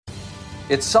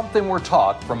It's something we're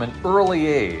taught from an early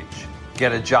age.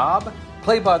 Get a job,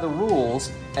 play by the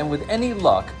rules, and with any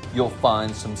luck, you'll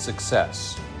find some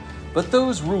success. But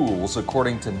those rules,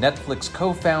 according to Netflix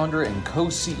co-founder and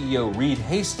co-CEO Reed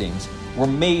Hastings, were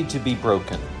made to be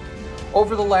broken.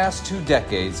 Over the last 2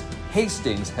 decades,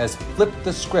 Hastings has flipped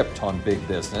the script on big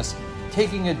business,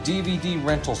 taking a DVD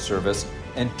rental service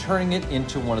and turning it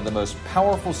into one of the most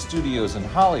powerful studios in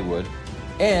Hollywood,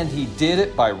 and he did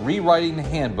it by rewriting the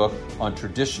handbook on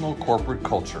traditional corporate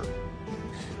culture.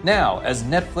 Now, as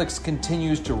Netflix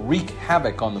continues to wreak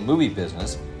havoc on the movie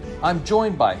business, I'm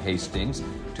joined by Hastings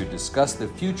to discuss the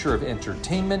future of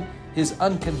entertainment, his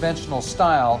unconventional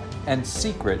style, and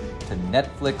secret to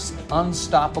Netflix's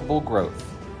unstoppable growth.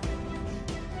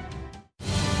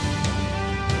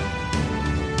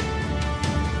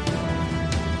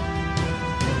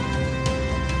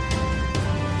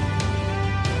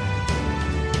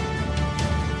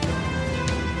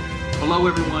 Hello,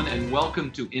 everyone, and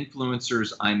welcome to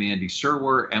Influencers. I'm Andy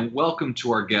Serwer, and welcome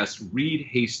to our guest, Reed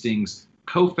Hastings,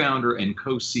 co-founder and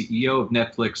co-CEO of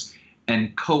Netflix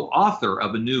and co-author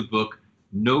of a new book,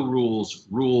 No Rules,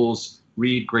 Rules.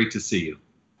 Reed, great to see you.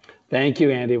 Thank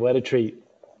you, Andy. What a treat.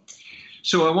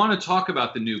 So I want to talk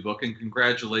about the new book, and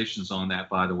congratulations on that,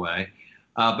 by the way.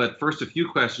 But first, a few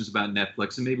questions about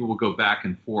Netflix, and maybe we'll go back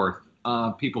and forth.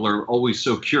 People are always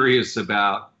so curious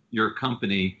about your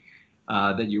company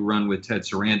that you run with Ted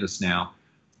Sarandos now.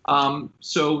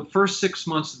 So first 6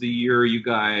 months of the year, you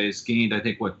guys gained, I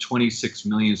think, 26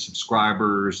 million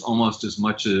subscribers, almost as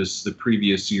much as the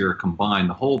previous year combined,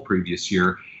 the whole previous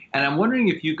year. And I'm wondering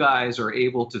if you guys are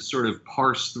able to sort of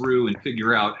parse through and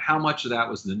figure out how much of that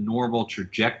was the normal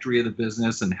trajectory of the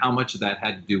business and how much of that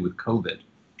had to do with COVID.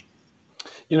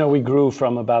 You know, we grew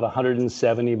from about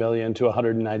 170 million to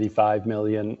 195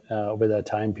 million over that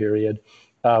time period.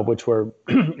 Which we're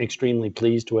extremely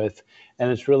pleased with. And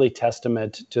it's really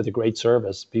testament to the great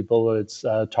service. People, it's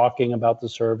talking about the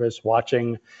service,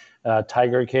 watching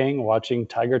Tiger King, watching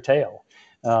Tiger Tail.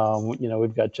 You know,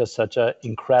 we've got just such an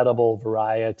incredible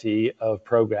variety of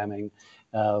programming.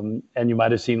 And you might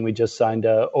have seen we just signed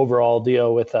an overall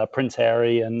deal with Prince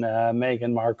Harry and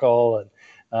Meghan Markle. And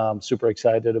I'm super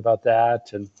excited about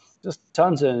that. And just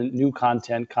tons of new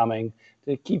content coming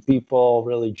to keep people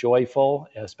really joyful,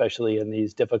 especially in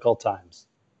these difficult times.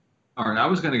 All right, I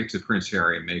was going to get to Prince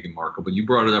Harry and Meghan Markle, but you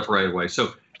brought it up right away.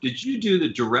 So did you do the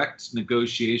direct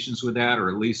negotiations with that, or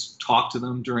at least talk to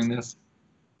them during this?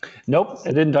 Nope, I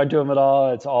didn't talk to him at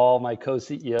all. It's all my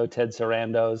co-CEO, Ted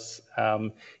Sarandos.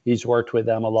 He's worked with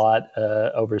them a lot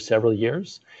over several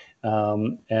years.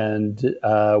 And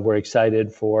we're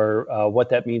excited for what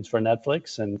that means for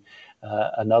Netflix and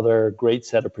another great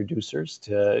set of producers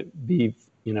to be,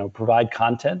 provide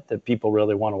content that people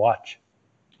really want to watch.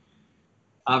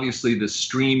 Obviously, the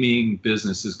streaming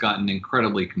business has gotten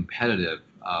incredibly competitive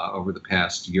over the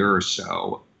past year or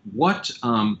so. What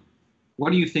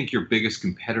do you think your biggest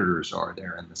competitors are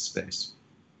there in this space?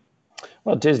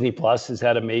 Well, Disney Plus has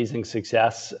had amazing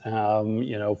success,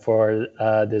 for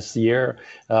this year.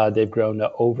 They've grown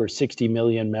to over 60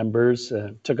 million members.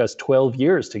 It took us 12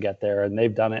 years to get there, and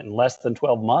they've done it in less than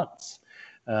 12 months.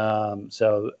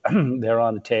 So they're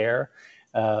on a tear.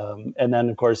 And then,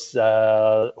 of course,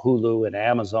 Hulu and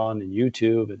Amazon and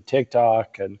YouTube and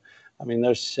TikTok. And I mean,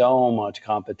 there's so much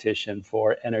competition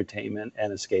for entertainment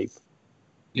and escape.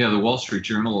 Yeah, the Wall Street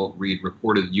Journal, Reed,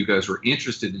 reported that you guys were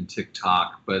interested in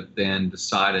TikTok, but then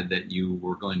decided that you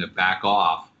were going to back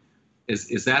off.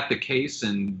 Is that the case?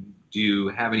 And do you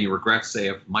have any regrets, say,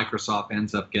 if Microsoft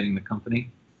ends up getting the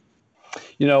company?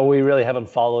 You know, we really haven't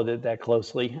followed it that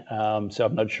closely, so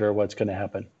I'm not sure what's going to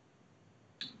happen.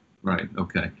 Right,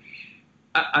 okay.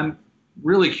 I'm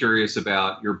really curious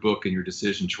about your book and your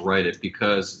decision to write it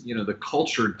because, the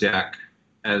culture deck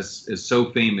as is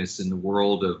so famous in the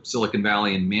world of Silicon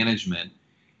Valley and management,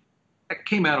 it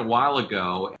came out a while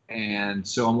ago. And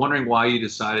so I'm wondering why you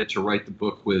decided to write the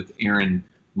book with Erin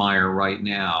Meyer right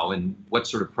now and what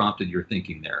sort of prompted your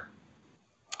thinking there?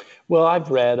 Well, I've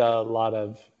read a lot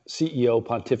of CEO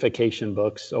pontification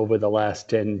books over the last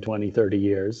 10, 20, 30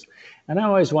 years. And I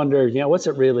always wondered, what's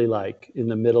it really like in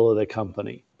the middle of the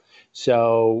company?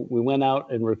 So we went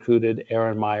out and recruited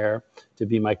Erin Meyer to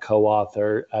be my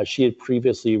co-author. She had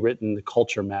previously written The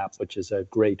Culture Map, which is a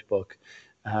great book.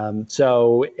 And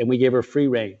we gave her free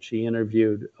rein. She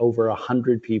interviewed over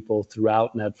 100 people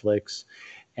throughout Netflix.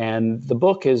 And the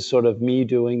book is sort of me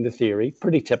doing the theory,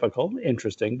 pretty typical,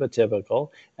 interesting, but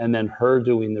typical, and then her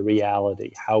doing the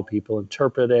reality, how people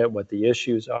interpret it, what the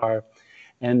issues are.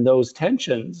 And those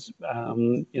tensions,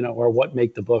 are what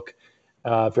make the book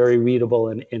very readable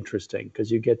and interesting because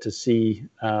you get to see,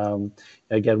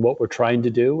 again, what we're trying to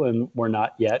do, and we're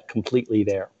not yet completely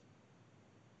there.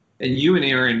 And you and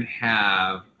Erin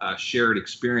have a shared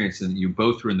experience, and you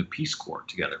both were in the Peace Corps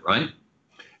together, right?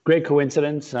 Great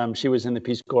coincidence. She was in the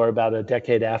Peace Corps about a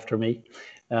decade after me,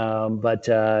 but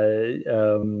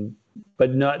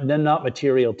not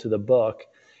material to the book.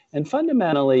 And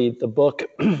fundamentally, the book,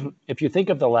 if you think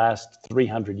of the last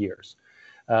 300 years,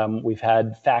 we've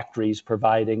had factories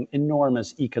providing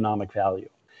enormous economic value.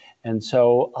 And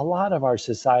so a lot of our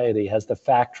society has the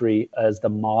factory as the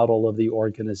model of the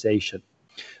organization.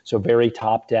 So very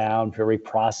top down, very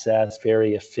processed,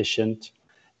 very efficient.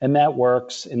 And that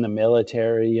works in the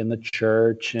military, in the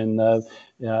church, in the,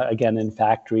 again, in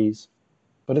factories.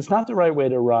 But it's not the right way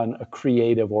to run a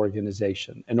creative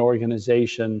organization, an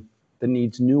organization that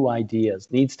needs new ideas,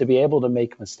 needs to be able to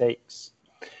make mistakes.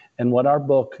 And what our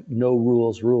book, No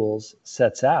Rules Rules,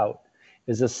 sets out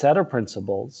is a set of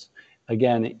principles,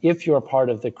 again, if you're part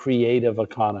of the creative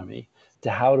economy, to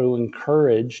how to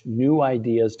encourage new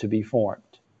ideas to be formed.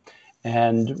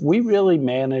 And we really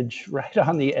manage right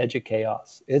on the edge of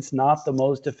chaos. It's not the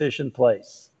most efficient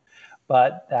place,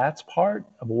 but that's part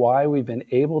of why we've been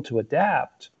able to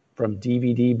adapt from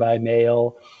DVD by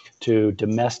mail to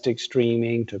domestic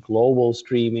streaming to global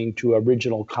streaming to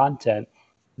original content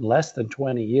in less than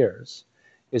 20 years,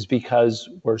 is because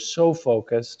we're so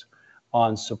focused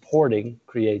on supporting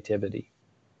creativity.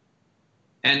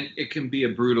 And it can be a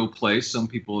brutal place. Some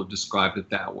people have described it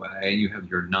that way. You have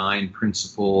your 9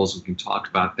 principles. We can talk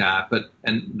about that.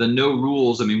 And the no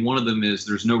rules, I mean, one of them is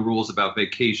there's no rules about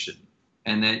vacation,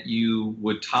 and that you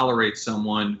would tolerate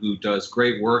someone who does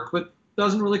great work but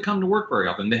doesn't really come to work very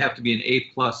often. They have to be an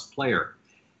A+ player.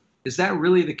 Is that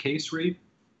really the case, Reed?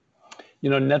 You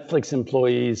know, Netflix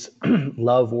employees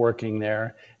love working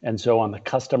there. And so on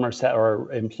the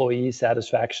or employee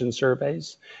satisfaction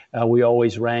surveys, we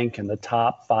always rank in the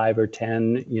top 5 or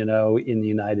 10, you know, in the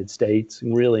United States.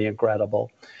 Really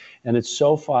incredible. And it's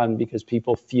so fun because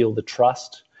people feel the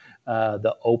trust,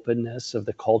 the openness of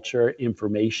the culture,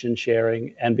 information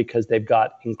sharing, and because they've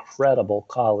got incredible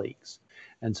colleagues.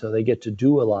 And so they get to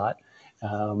do a lot.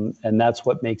 And that's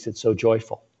what makes it so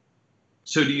joyful.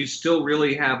 So do you still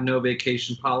really have no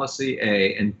vacation policy,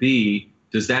 A? And B,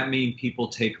 does that mean people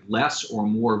take less or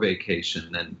more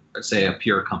vacation than, say, a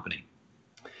peer company?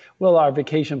 Well, our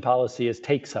vacation policy is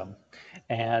take some.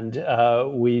 And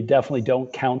we definitely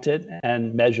don't count it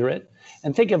and measure it.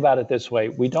 And think about it this way.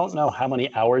 We don't know how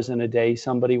many hours in a day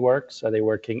somebody works. Are they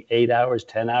working 8 hours,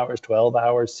 10 hours, 12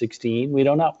 hours, 16? We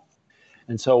don't know.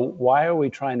 And so why are we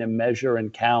trying to measure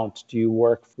and count? Do you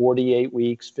work 48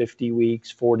 weeks, 50 weeks,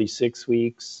 46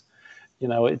 weeks? You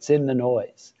know, it's in the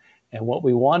noise. And what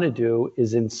we want to do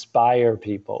is inspire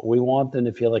people. We want them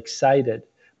to feel excited,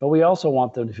 but we also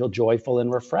want them to feel joyful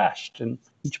and refreshed. And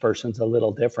each person's a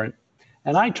little different.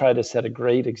 And I try to set a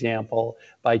great example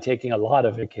by taking a lot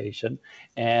of vacation.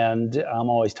 And I'm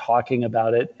always talking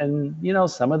about it. And, you know,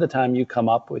 some of the time you come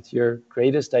up with your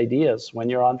greatest ideas when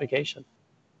you're on vacation.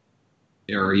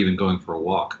 Or even going for a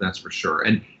walk, that's for sure.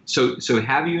 And so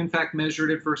have you in fact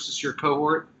measured it versus your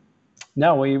cohort?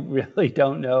 No, we really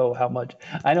don't know how much.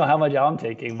 I know how much I'm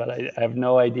taking, but I have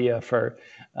no idea for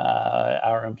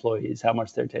our employees how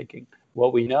much they're taking.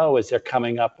 What we know is they're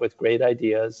coming up with great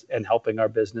ideas and helping our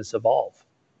business evolve.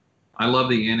 I love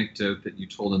the anecdote that you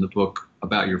told in the book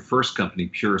about your first company,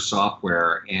 Pure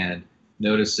Software, and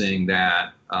noticing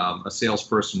that a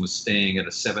salesperson was staying at a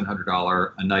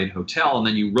 $700 a night hotel, and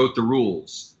then you wrote the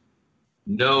rules,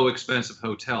 no expensive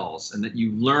hotels, and that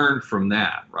you learned from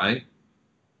that, right?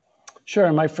 Sure.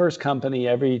 In my first company,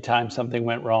 every time something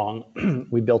went wrong,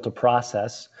 we built a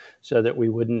process so that we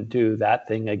wouldn't do that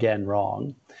thing again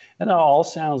wrong. And it all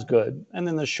sounds good. And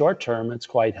in the short term, it's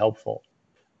quite helpful.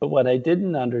 But what I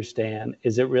didn't understand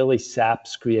is it really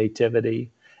saps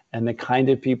creativity. And the kind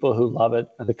of people who love it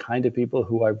are the kind of people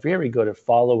who are very good at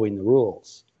following the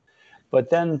rules. But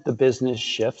then the business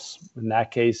shifts. In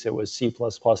that case, it was C++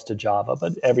 to Java,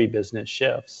 but every business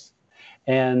shifts.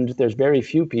 And there's very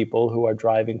few people who are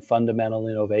driving fundamental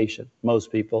innovation.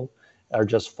 Most people are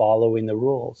just following the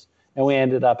rules. And we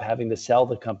ended up having to sell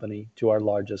the company to our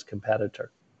largest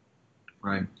competitor.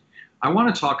 Right. I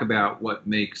want to talk about what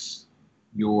makes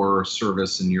your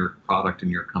service and your product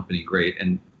and your company great.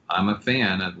 And I'm a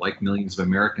fan, like millions of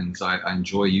Americans, I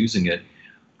enjoy using it.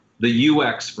 The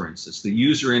UX, for instance, the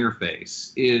user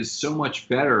interface is so much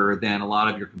better than a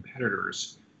lot of your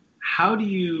competitors. How do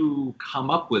you come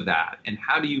up with that, and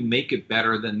how do you make it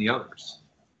better than the others?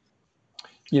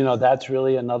 You know, that's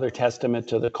really another testament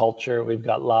to the culture. We've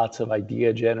got lots of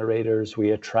idea generators.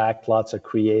 We attract lots of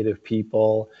creative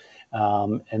people.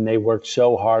 And they worked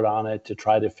so hard on it to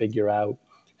try to figure out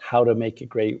how to make it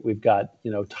great. We've got,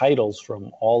 titles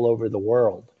from all over the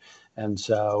world. And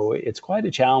so it's quite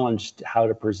a challenge how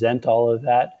to present all of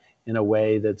that in a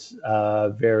way that's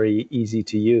very easy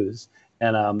to use.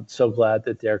 And I'm so glad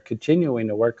that they're continuing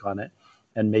to work on it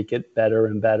and make it better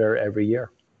and better every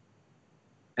year.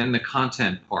 And the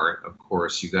content part, of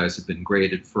course, you guys have been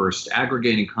great at first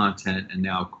aggregating content and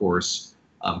now, of course,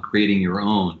 creating your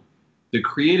own. The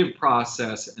creative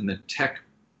process and the tech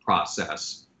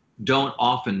process don't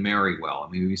often marry well.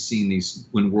 I mean, we've seen these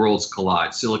when worlds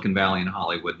collide, Silicon Valley and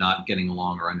Hollywood not getting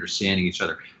along or understanding each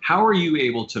other. How are you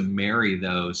able to marry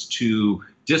those two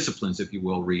disciplines, if you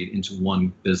will, Reed, into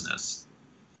one business?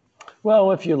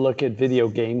 Well, if you look at video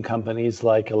game companies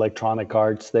like Electronic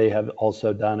Arts, they have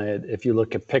also done it. If you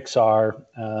look at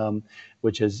Pixar,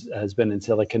 which has been in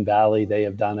Silicon Valley, they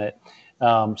have done it.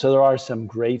 So there are some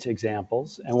great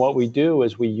examples. And what we do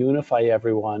is we unify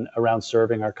everyone around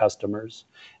serving our customers,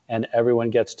 and everyone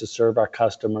gets to serve our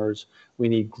customers. We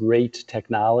need great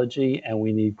technology and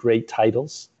we need great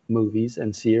titles, movies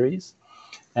and series.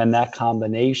 And that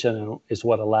combination is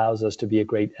what allows us to be a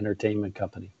great entertainment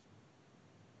company.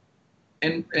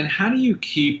 And how do you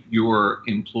keep your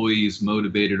employees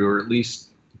motivated, or at least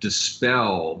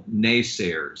dispel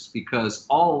naysayers? Because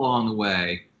all along the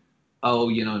way,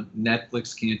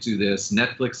 Netflix can't do this.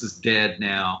 Netflix is dead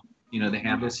now. They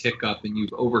have this hiccup, and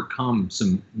you've overcome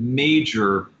some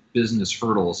major business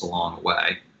hurdles along the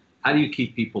way. How do you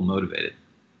keep people motivated?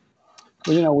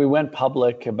 Well, we went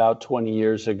public about 20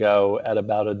 years ago at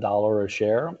about $1 a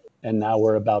share, and now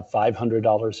we're about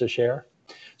 $500 a share.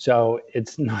 So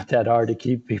it's not that hard to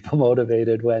keep people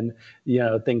motivated when,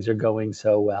 things are going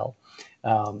so well.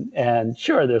 And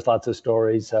sure, there's lots of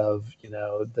stories of,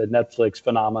 the Netflix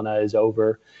phenomena is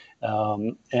over.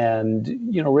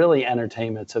 Really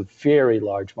entertainment's a very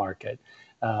large market.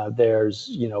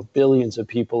 There's, billions of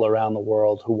people around the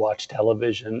world who watch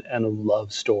television and who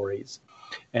love stories.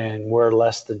 And we're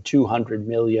less than 200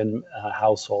 million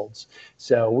households.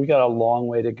 So we got a long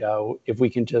way to go if we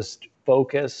can just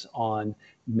focus on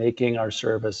making our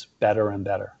service better and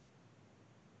better.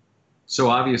 So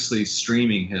obviously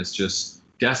streaming has just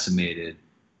decimated,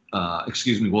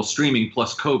 streaming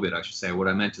plus COVID, I should say. What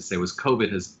I meant to say was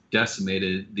COVID has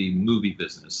decimated the movie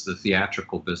business, the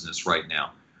theatrical business right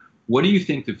now. What do you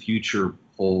think the future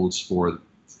holds for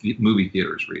movie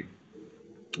theaters, Reed?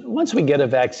 Once we get a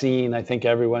vaccine, I think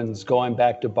everyone's going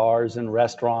back to bars and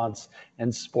restaurants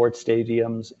and sports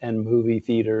stadiums and movie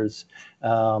theaters.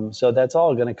 So that's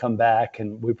all going to come back,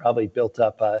 and we probably built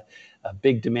up a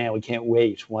big demand. We can't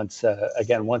wait once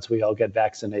we all get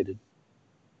vaccinated.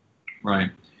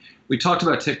 Right. We talked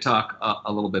about TikTok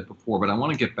a little bit before, but I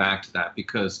want to get back to that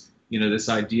because, this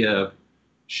idea of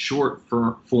short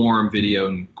form video,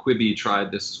 and Quibi tried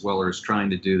this as well, or is trying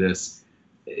to do this.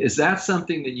 Is that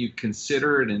something that you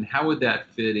considered, and how would that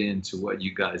fit into what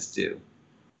you guys do?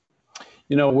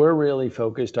 We're really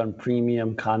focused on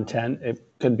premium content. It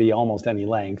could be almost any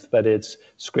length, but it's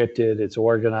scripted, it's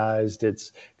organized,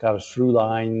 it's got a through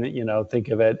line. Think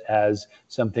of it as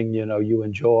something, you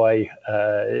enjoy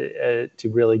to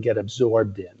really get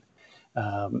absorbed in.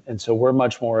 And so we're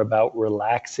much more about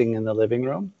relaxing in the living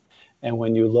room. And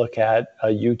when you look at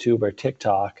YouTube or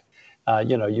TikTok,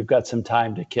 you've got some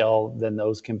time to kill, then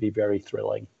those can be very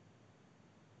thrilling.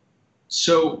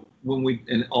 So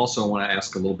and also I want to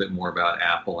ask a little bit more about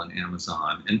Apple and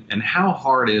Amazon, and how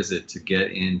hard is it to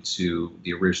get into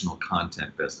the original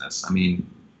content business? I mean,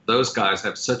 those guys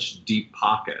have such deep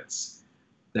pockets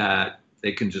that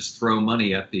they can just throw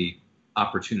money at the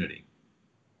opportunity.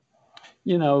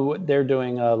 They're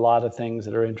doing a lot of things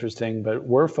that are interesting, but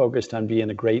we're focused on being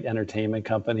a great entertainment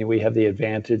company. We have the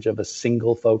advantage of a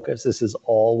single focus. This is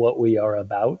all what we are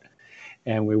about.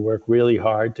 And we work really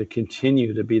hard to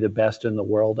continue to be the best in the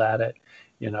world at it.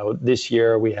 This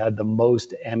year we had the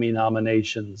most Emmy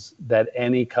nominations that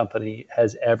any company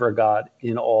has ever got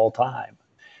in all time.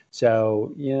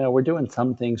 So, we're doing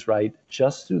some things right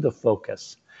just through the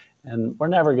focus. And we're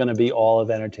never going to be all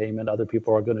of entertainment. Other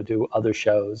people are going to do other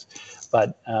shows.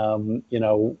 But,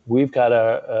 we've got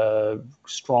a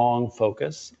strong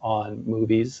focus on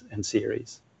movies and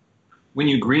series. When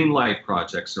you greenlight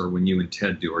projects, or when you and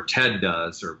Ted do, or Ted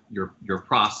does, or your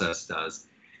process does,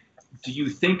 do you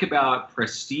think about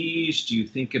prestige? Do you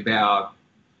think about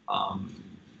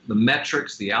the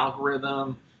metrics, the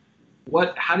algorithm?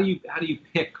 How do you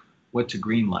pick what to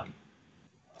greenlight?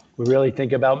 We really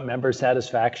think about member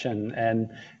satisfaction and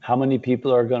how many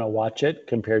people are going to watch it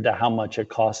compared to how much it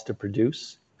costs to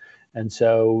produce. And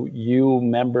so you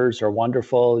members are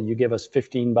wonderful. You give us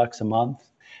 $15 a month,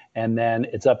 And then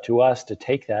it's up to us to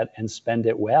take that and spend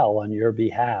it well on your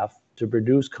behalf to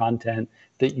produce content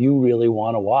that you really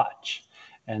want to watch.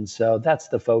 And so that's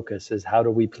the focus, is how do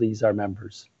we please our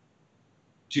members?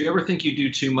 Do you ever think you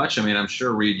do too much? I mean, I'm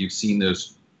sure, Reed, you've seen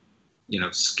those,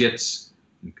 skits.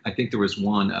 I think there was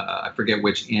one, I forget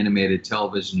which animated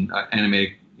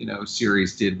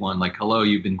series did one, like, hello,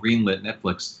 you've been greenlit,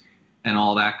 Netflix, and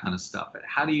all that kind of stuff. But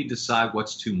how do you decide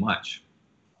what's too much?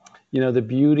 The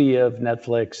beauty of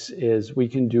Netflix is we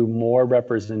can do more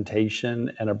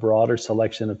representation and a broader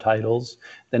selection of titles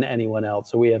than anyone else.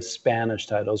 So we have Spanish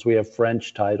titles, we have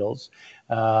French titles,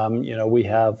 we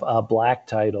have Black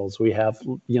titles, we have,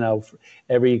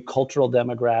 every cultural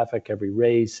demographic, every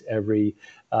race, every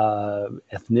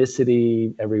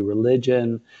ethnicity, every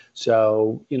religion.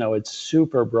 So, it's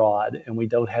super broad, and we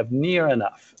don't have near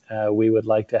enough. We would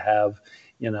like to have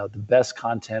the best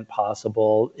content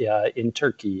possible in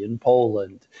Turkey, in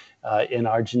Poland, in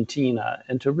Argentina,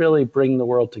 and to really bring the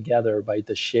world together by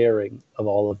the sharing of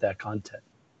all of that content.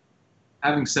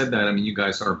 Having said that, I mean, you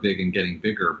guys are big and getting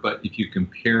bigger, but if you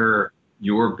compare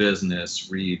your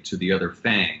business, Reed, to the other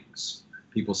FANGs,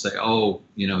 people say, oh,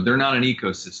 they're not an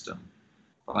ecosystem,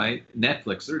 right?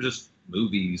 Netflix, they're just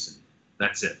movies, and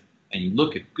that's it. And you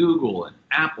look at Google and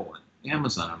Apple and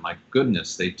Amazon, and my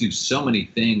goodness, they do so many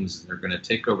things, and they're going to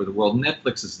take over the world.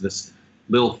 Netflix is this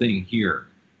little thing here.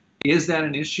 Is that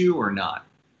an issue or not?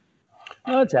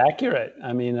 No, it's accurate.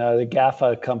 I mean, the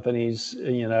GAFA companies,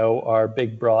 are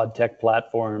big, broad tech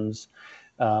platforms,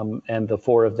 and the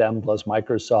four of them plus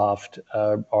Microsoft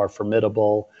are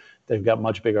formidable. They've got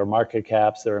much bigger market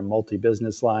caps. They're in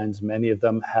multi-business lines. Many of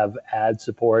them have ad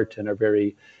support and are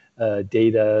very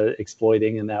data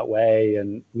exploiting in that way,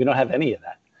 and we don't have any of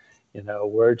that.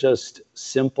 We're just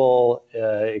simple,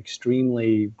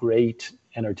 extremely great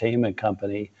entertainment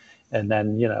company. And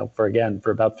then, for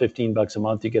about $15 a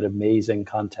month, you get amazing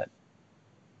content.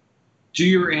 Do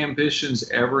your ambitions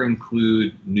ever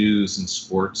include news and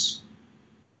sports?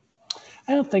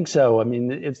 I don't think so. I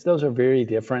mean, those are very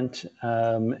different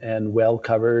and well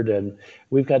covered. And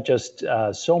we've got just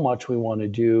so much we want to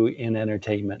do in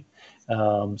entertainment.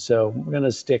 So we're going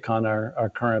to stick on our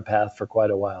current path for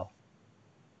quite a while.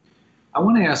 I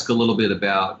want to ask a little bit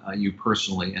about you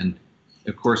personally. And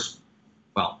of course,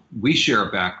 we share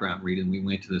a background, Reed, and we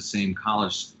went to the same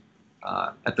college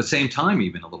at the same time,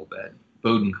 even a little bit,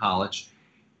 Bowdoin College.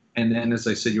 And then, as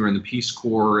I said, you were in the Peace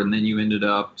Corps, and then you ended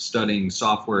up studying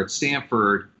software at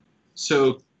Stanford.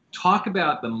 So talk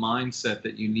about the mindset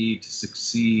that you need to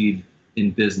succeed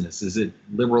in business. Is it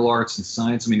liberal arts and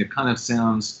science? I mean, it kind of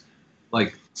sounds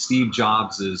like Steve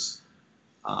Jobs'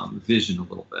 vision a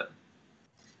little bit.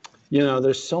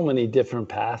 There's so many different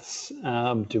paths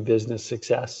to business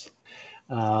success.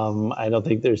 I don't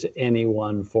think there's any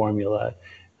one formula.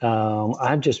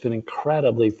 I've just been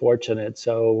incredibly fortunate.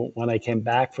 So when I came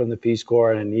back from the Peace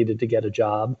Corps and I needed to get a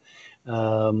job,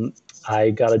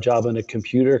 I got a job in a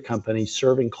computer company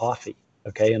serving coffee,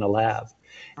 in a lab.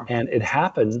 And it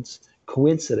happens,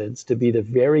 coincidence, to be the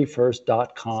very first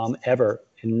 .com ever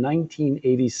in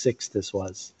 1986, this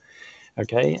was.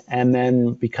 And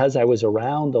then because I was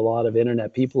around a lot of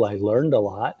internet people, I learned a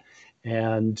lot.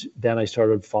 And then I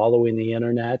started following the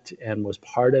internet and was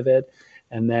part of it.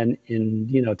 And then 10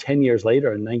 years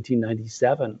later, in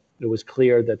 1997, it was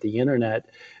clear that the internet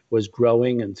was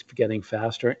growing and getting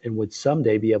faster and would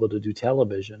someday be able to do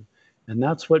television. And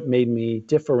that's what made me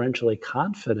differentially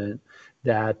confident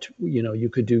that, you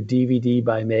could do DVD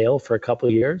by mail for a couple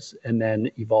of years and then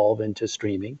evolve into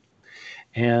streaming.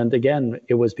 And again,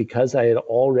 it was because I had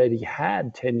already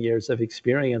had 10 years of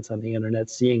experience on the internet,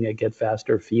 seeing it get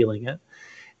faster, feeling it.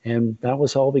 And that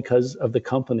was all because of the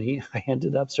company I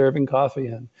ended up serving coffee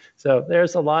in. So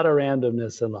there's a lot of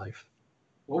randomness in life.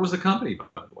 What was the company,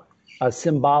 by the way?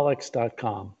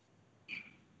 Symbolics.com.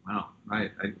 Wow,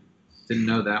 right. I didn't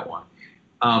know that one.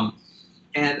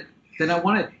 And then I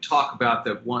want to talk about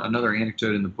another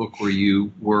anecdote in the book where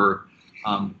you were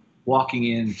walking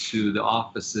into the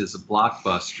offices of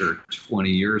Blockbuster 20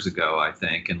 years ago, I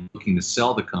think, and looking to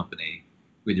sell the company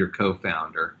with your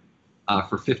co-founder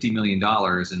for $50 million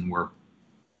and were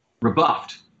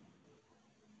rebuffed.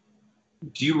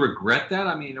 Do you regret that?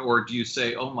 I mean, or do you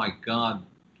say, oh my God,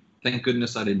 thank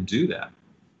goodness I didn't do that?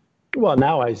 Well,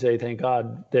 now I say, thank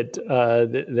God that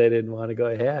they didn't want to go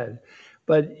ahead.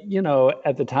 But,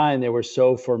 at the time, they were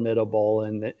so formidable.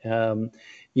 And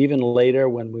even later,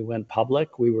 when we went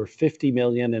public, we were 50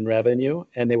 million in revenue,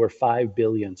 and they were 5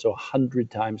 billion, so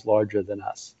 100 times larger than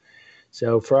us.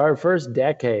 So for our first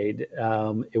decade,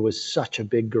 it was such a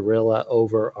big gorilla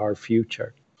over our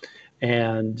future.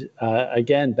 And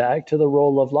again, back to the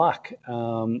role of luck.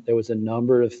 There was a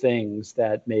number of things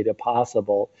that made it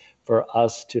possible for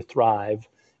us to thrive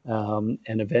and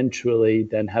eventually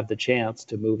then have the chance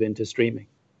to move into streaming.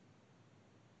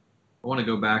 I want to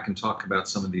go back and talk about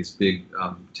some of these big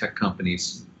tech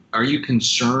companies. Are you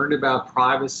concerned about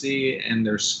privacy and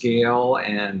their scale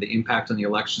and the impact on the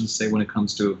elections, say when it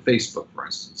comes to Facebook, for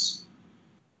instance?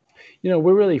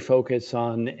 We're really focused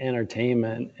on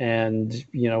entertainment, and,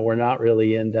 we're not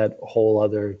really in that whole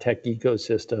other tech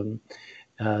ecosystem.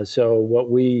 So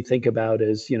what we think about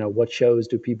is, what shows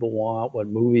do people want? What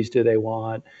movies do they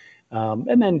want?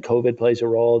 And then COVID plays a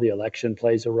role, the election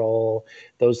plays a role,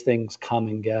 those things come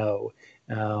and go.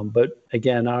 But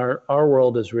again, our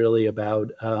world is really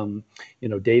about,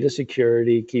 data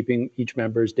security, keeping each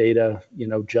member's data,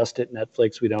 just at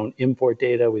Netflix. We don't import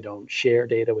data, we don't share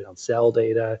data, we don't sell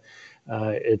data.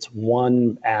 It's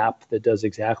one app that does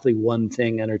exactly one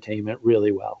thing, entertainment,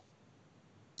 really well.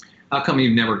 How come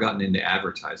you've never gotten into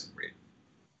advertising, Reed?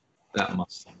 That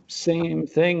much. Same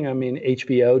thing. I mean,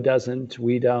 HBO doesn't,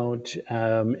 we don't.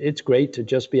 It's great to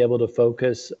just be able to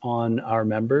focus on our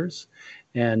members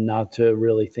and not to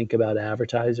really think about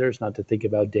advertisers, not to think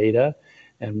about data,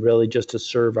 and really just to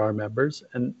serve our members.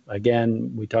 And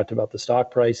again, we talked about the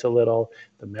stock price a little,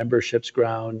 the membership's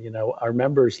ground. Our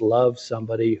members love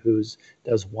somebody who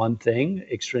does one thing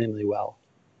extremely well.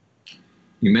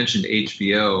 You mentioned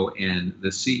HBO, and the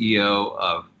CEO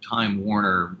of Time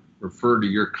Warner referred to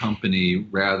your company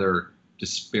rather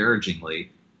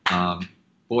disparagingly.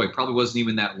 Boy, it probably wasn't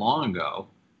even that long ago.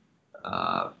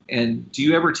 And do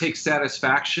you ever take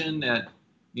satisfaction at,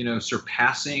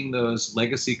 surpassing those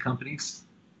legacy companies?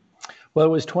 Well, it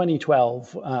was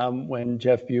 2012 when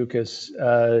Jeff Bewkes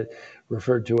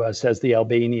referred to us as the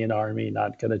Albanian army,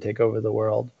 not going to take over the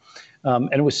world.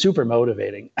 And it was super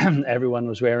motivating. Everyone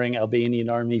was wearing Albanian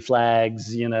army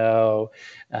flags, so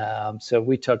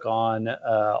we took on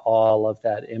all of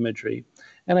that imagery.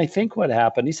 And I think what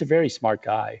happened, he's a very smart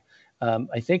guy.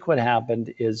 I think what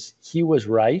happened is he was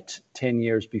right 10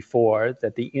 years before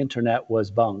that the internet was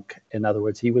bunk. In other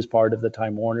words, he was part of the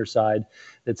Time Warner side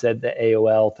that said the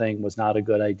AOL thing was not a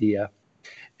good idea.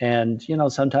 And,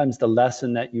 sometimes the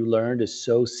lesson that you learned is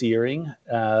so searing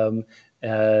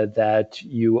that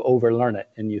you overlearn it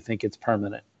and you think it's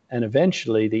permanent. And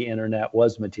eventually the internet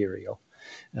was material.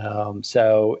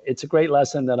 So it's a great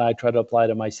lesson that I try to apply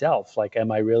to myself. Like,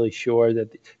 am I really sure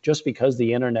that just because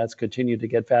the internet's continued to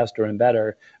get faster and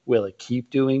better, will it keep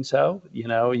doing so?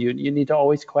 You need to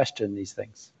always question these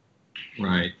things.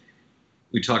 Right.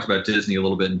 We talked about Disney a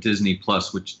little bit, and Disney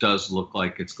Plus, which does look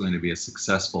like it's going to be a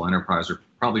successful enterprise, or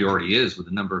probably already is, with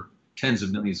a number, tens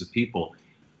of millions of people.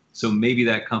 So maybe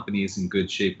that company is in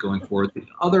good shape going forward. The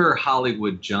other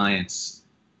Hollywood giants,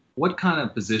 what kind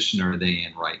of position are they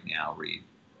in right now, Reed?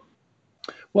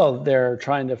 Well, they're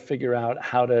trying to figure out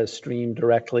how to stream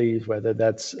directly, whether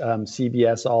that's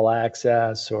CBS All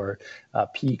Access or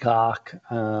Peacock,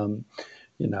 and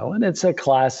it's a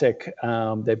classic.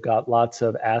 They've got lots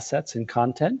of assets and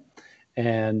content,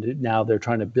 and now they're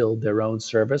trying to build their own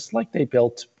service like they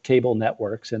built cable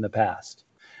networks in the past.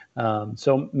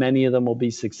 So many of them will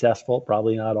be successful,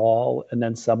 probably not all, and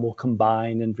then some will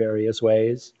combine in various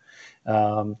ways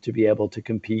to be able to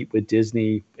compete with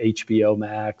Disney, HBO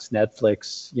Max,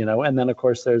 Netflix, and then of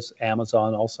course there's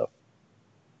Amazon also.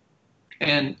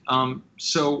 And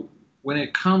so when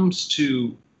it comes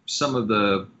to some of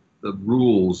the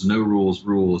rules, no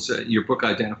rules, your book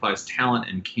identifies talent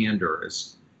and candor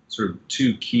as sort of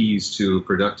two keys to a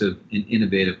productive and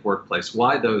innovative workplace.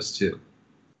 Why those two?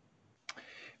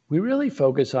 We really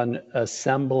focus on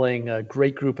assembling a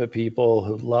great group of people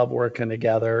who love working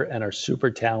together and are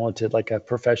super talented, like a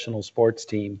professional sports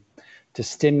team, to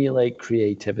stimulate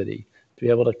creativity, to be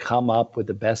able to come up with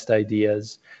the best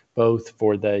ideas, both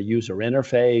for the user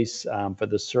interface, for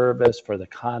the service, for the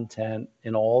content,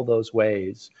 in all those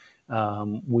ways.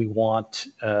 We want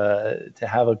to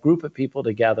have a group of people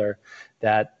together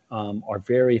that are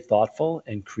very thoughtful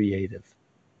and creative.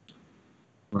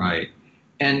 Right.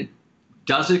 And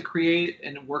does it create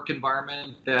a work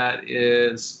environment that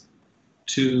is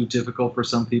too difficult for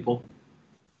some people?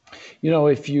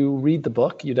 If you read the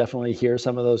book, you definitely hear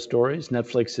some of those stories.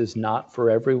 Netflix is not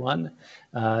for everyone.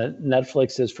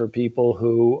 Netflix is for people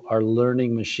who are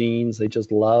learning machines. They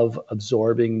just love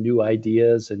absorbing new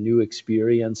ideas and new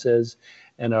experiences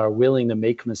and are willing to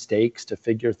make mistakes to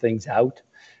figure things out.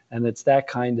 And it's that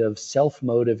kind of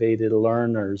self-motivated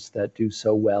learners that do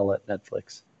so well at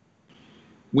Netflix.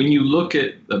 When you look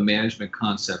at the management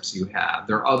concepts you have,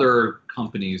 there are other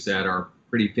companies that are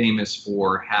pretty famous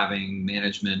for having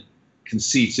management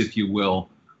conceits, if you will,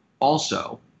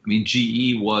 also. I mean,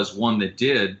 GE was one that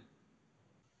did,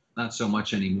 not so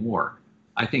much anymore.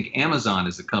 I think Amazon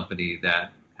is a company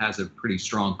that has a pretty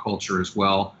strong culture as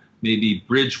well. Maybe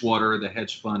Bridgewater, the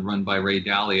hedge fund run by Ray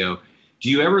Dalio. Do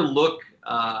you ever look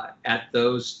at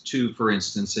those two, for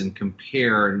instance, and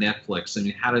compare Netflix? I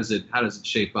mean, how does it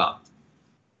shape up?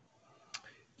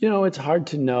 You know, it's hard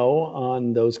to know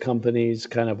on those companies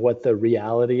kind of what the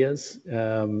reality is.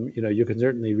 You know, you can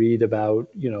certainly read about,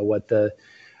 you know, what the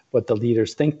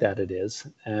leaders think that it is.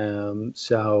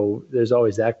 So there's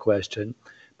always that question.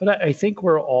 But I think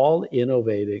we're all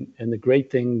innovating. And the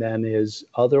great thing then is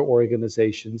other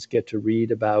organizations get to read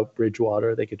about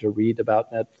Bridgewater, they get to read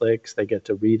about Netflix, they get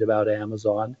to read about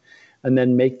Amazon, and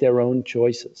then make their own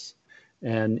choices.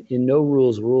 And in No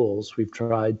Rules, we've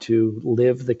tried to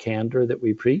live the candor that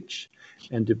we preach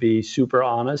and to be super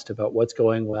honest about what's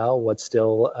going well, what's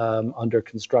still under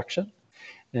construction.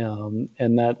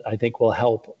 And that I think will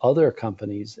help other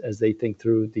companies as they think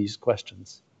through these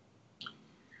questions.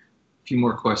 A few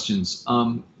more questions.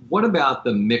 What about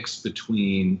the mix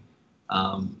between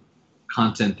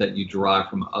content that you derive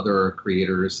from other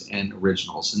creators and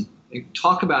originals? And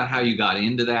talk about how you got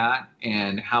into that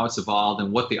and how it's evolved and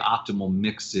what the optimal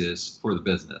mix is for the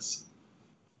business.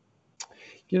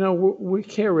 You know, we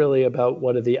care really about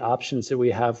what are the options that we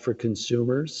have for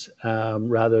consumers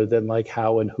rather than like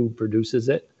how and who produces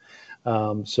it.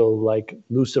 So like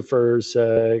Lucifer's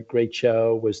great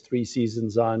show was 3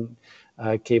 seasons on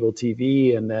cable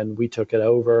TV, and then we took it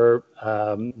over.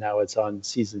 Now it's on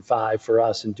season 5 for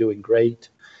us and doing great.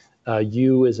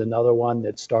 You is another one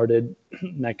that started,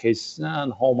 in that case,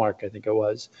 on Hallmark, I think it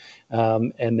was.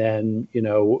 And then, you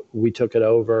know, we took it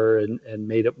over and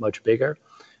made it much bigger.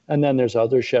 And then there's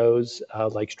other shows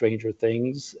like Stranger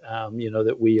Things, you know,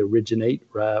 that we originate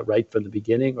right from the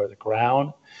beginning, or The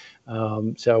Crown.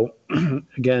 So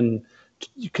again,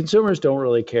 consumers don't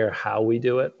really care how we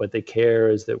do it. What they care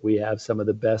is that we have some of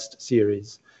the best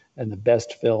series and the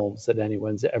best films that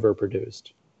anyone's ever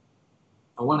produced.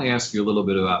 I want to ask you a little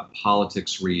bit about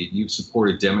politics, Reed. You've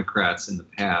supported Democrats in the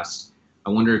past. I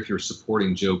wonder if you're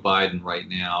supporting Joe Biden right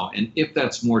now, and if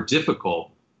that's more difficult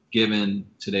given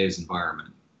today's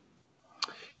environment.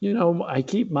 You know, I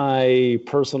keep my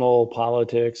personal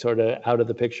politics sort of out of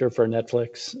the picture for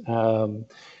Netflix.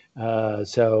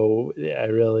 So I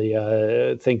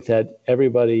really think that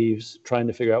everybody's trying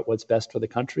to figure out what's best for the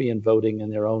country and voting in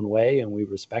their own way, and we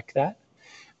respect that.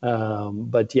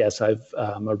 But yes,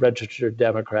 I'm a registered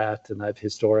Democrat, and I've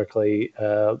historically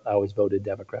always voted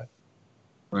Democrat.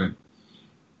 Right.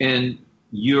 And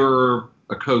you're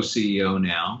a co-CEO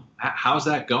now. How's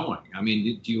that going? I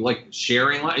mean, do you like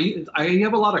sharing? You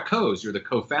have a lot of co's. You're the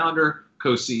co-founder,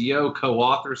 co-CEO,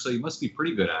 co-author, so you must be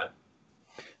pretty good at it.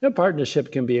 You know,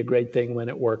 partnership can be a great thing when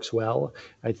it works well.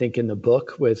 I think in the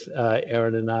book with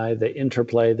Aaron and I, the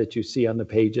interplay that you see on the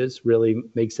pages really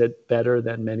makes it better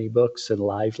than many books and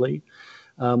lively.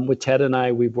 With Ted and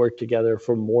I, we've worked together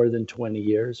for more than 20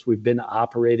 years. We've been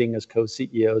operating as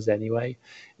co-CEOs anyway,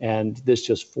 and this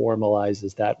just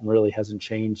formalizes that and really hasn't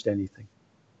changed anything.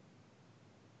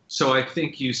 So I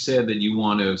think you said that you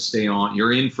want to stay on.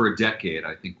 You're in for a decade,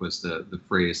 I think was the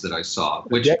phrase that I saw.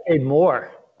 A decade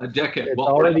more. A decade. It's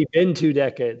already been 2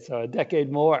 decades, so a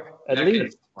decade more, at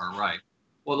least. All right.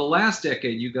 Well, the last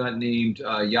decade, you got named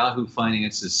Yahoo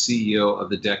Finance's CEO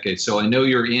of the decade. So I know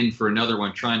you're in for another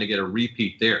one, trying to get a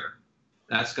repeat there.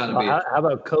 That's got to be. How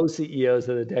about co-CEOs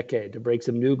of the decade to break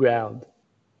some new ground?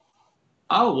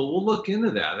 Oh, well, we'll look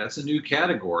into that. That's a new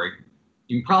category.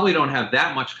 You probably don't have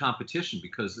that much competition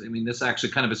because, I mean, this is actually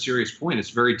kind of a serious point.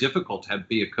 It's very difficult to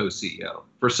be a co-CEO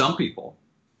for some people.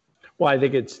 Well, I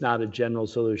think it's not a general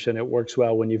solution. It works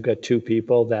well when you've got 2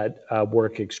 people that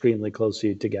work extremely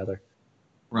closely together.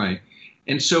 Right.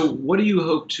 And so what do you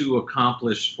hope to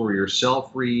accomplish for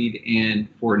yourself, Reed, and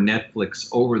for Netflix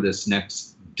over this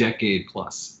next decade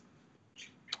plus?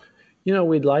 You know,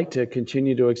 we'd like to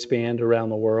continue to expand around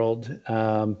the world,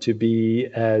 to be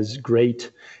as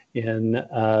great in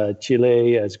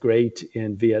Chile, as great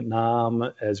in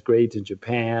Vietnam, as great in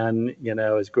Japan, you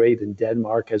know, as great in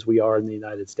Denmark as we are in the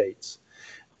United States.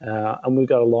 And we've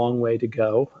got a long way to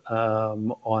go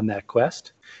on that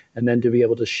quest. And then to be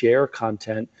able to share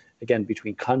content, again,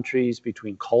 between countries,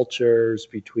 between cultures,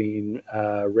 between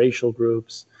racial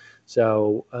groups.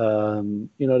 So,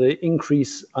 you know, to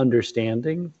increase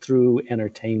understanding through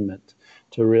entertainment,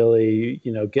 to really,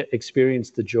 you know, experience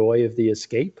the joy of the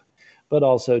escape, but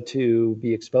also to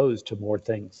be exposed to more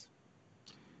things.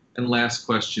 And last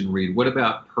question, Reed, what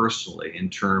about personally in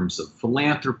terms of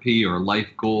philanthropy or life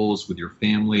goals with your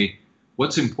family?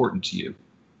 What's important to you?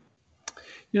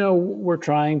 We're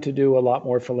trying to do a lot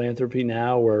more philanthropy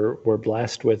now. We're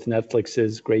blessed with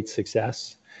Netflix's great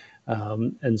success.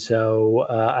 And so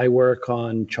I work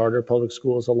on charter public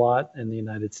schools a lot in the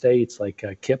United States, like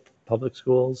KIPP public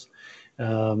schools,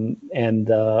 and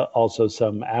also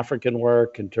some African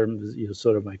work in terms of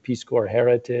sort of my Peace Corps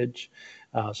heritage.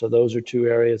 So those are two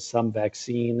areas, some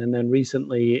vaccine, and then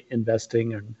recently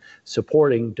investing and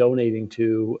supporting, donating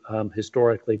to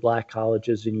historically Black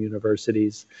colleges and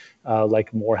universities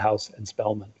like Morehouse and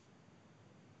Spelman.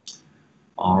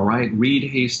 All right. Reed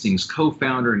Hastings,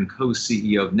 co-founder and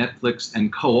co-CEO of Netflix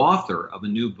and co-author of a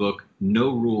new book,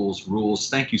 No Rules, Rules.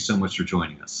 Thank you so much for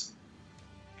joining us.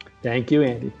 Thank you,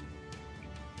 Andy.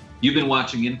 You've been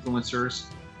watching Influencers.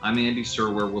 I'm Andy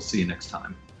Serwer. We'll see you next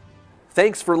time.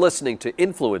 Thanks for listening to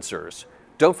Influencers.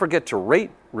 Don't forget to rate,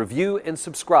 review, and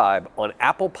subscribe on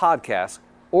Apple Podcasts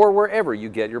or wherever you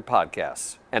get your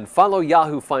podcasts. And follow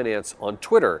Yahoo Finance on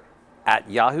Twitter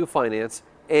 @Yahoo Finance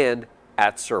and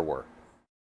 @Serwer.